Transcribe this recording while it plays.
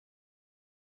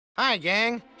Hi,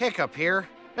 gang. Hiccup here.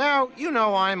 Now, you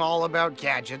know I'm all about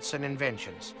gadgets and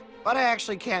inventions, but I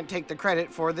actually can't take the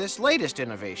credit for this latest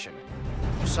innovation.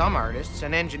 Some artists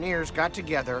and engineers got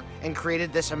together and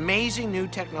created this amazing new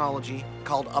technology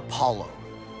called Apollo.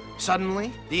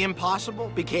 Suddenly, the impossible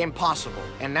became possible,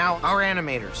 and now our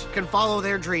animators can follow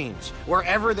their dreams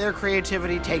wherever their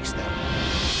creativity takes them.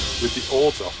 With the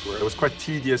old software, it was quite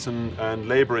tedious and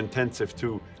labor-intensive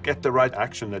to get the right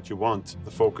action that you want.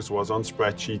 The focus was on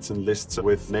spreadsheets and lists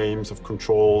with names of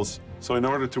controls. So in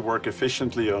order to work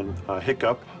efficiently on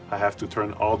Hiccup, I have to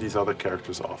turn all these other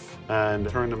characters off and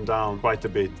turn them down quite a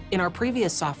bit. In our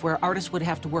previous software, artists would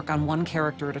have to work on one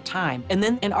character at a time. And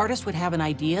then an artist would have an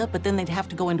idea, but then they'd have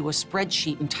to go into a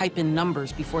spreadsheet and type in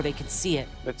numbers before they could see it.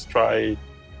 Let's try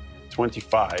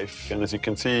 25. And as you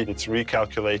can see, it's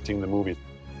recalculating the movie.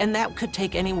 And that could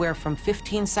take anywhere from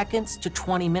 15 seconds to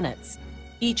 20 minutes.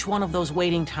 Each one of those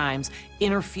waiting times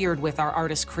interfered with our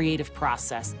artist's creative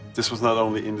process. This was not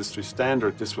only industry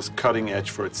standard, this was cutting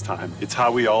edge for its time. It's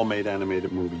how we all made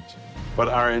animated movies. But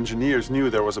our engineers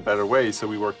knew there was a better way, so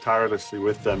we worked tirelessly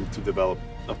with them to develop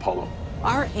Apollo.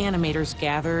 Our animators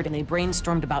gathered and they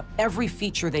brainstormed about every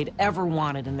feature they'd ever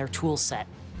wanted in their tool set.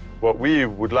 What we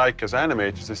would like as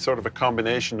animators is sort of a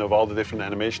combination of all the different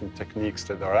animation techniques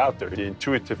that are out there. The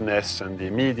intuitiveness and the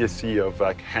immediacy of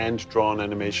like hand-drawn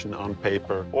animation on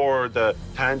paper, or the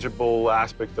tangible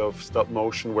aspect of stop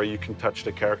motion where you can touch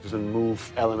the characters and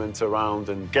move elements around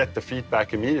and get the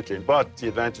feedback immediately. But the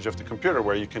advantage of the computer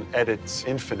where you can edit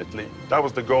infinitely. That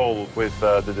was the goal with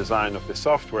the design of the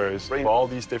software, is bring all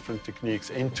these different techniques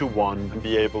into one and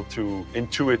be able to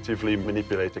intuitively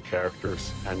manipulate the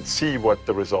characters and see what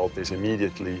the result is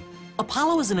immediately.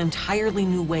 Apollo is an entirely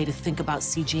new way to think about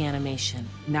CG animation.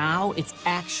 Now it's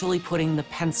actually putting the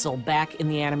pencil back in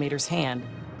the animator's hand.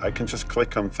 I can just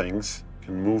click on things,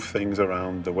 can move things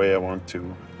around the way I want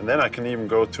to. And then I can even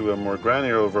go to a more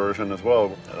granular version as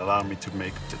well that allow me to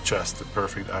make just the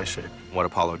perfect eye shape. What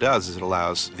Apollo does is it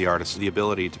allows the artist the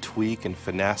ability to tweak and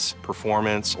finesse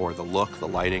performance or the look, the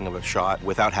lighting of a shot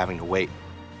without having to wait.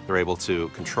 They're able to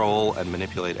control and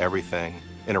manipulate everything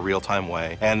in a real-time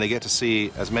way, and they get to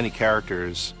see as many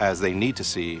characters as they need to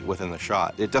see within the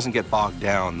shot. It doesn't get bogged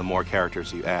down the more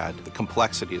characters you add. The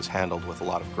complexity is handled with a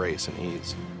lot of grace and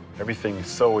ease. Everything is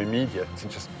so immediate to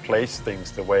just place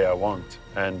things the way I want,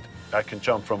 and I can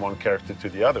jump from one character to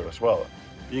the other as well.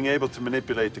 Being able to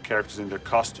manipulate the characters in their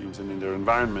costumes and in their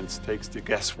environments takes the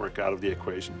guesswork out of the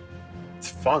equation. It's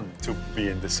fun to be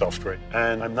in this software,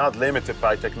 and I'm not limited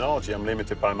by technology, I'm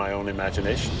limited by my own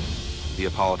imagination. The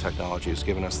Apollo technology has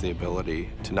given us the ability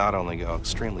to not only go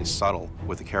extremely subtle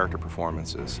with the character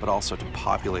performances, but also to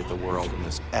populate the world in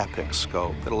this epic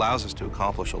scope that allows us to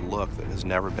accomplish a look that has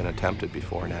never been attempted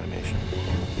before in animation.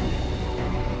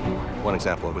 One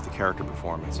example with the character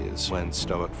performance is when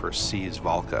Stoic first sees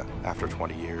Valka after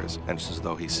 20 years, and it's as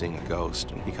though he's seeing a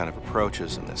ghost, and he kind of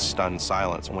approaches in this stunned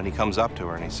silence. And when he comes up to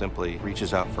her and he simply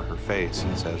reaches out for her face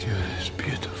and says, "You're as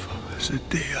beautiful as the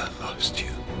day I lost you."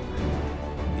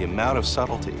 The amount of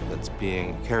subtlety that's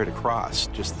being carried across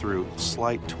just through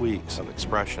slight tweaks of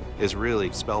expression is really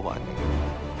spellbinding.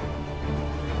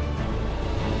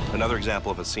 Another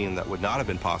example of a scene that would not have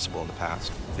been possible in the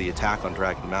past, the attack on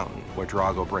Dragon Mountain, where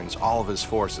Drago brings all of his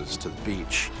forces to the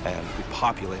beach and we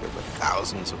populate it with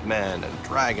thousands of men and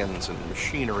dragons and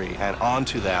machinery, and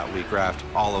onto that we grafted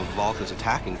all of Valka's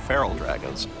attacking feral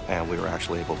dragons, and we were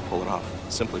actually able to pull it off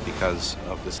simply because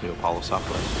of this new Apollo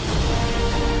software.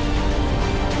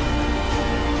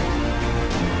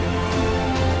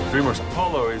 DreamWorks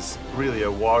Apollo is really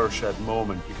a watershed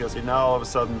moment because it now all of a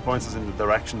sudden points us in the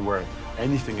direction where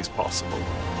anything is possible.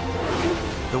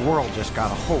 The world just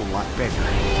got a whole lot bigger.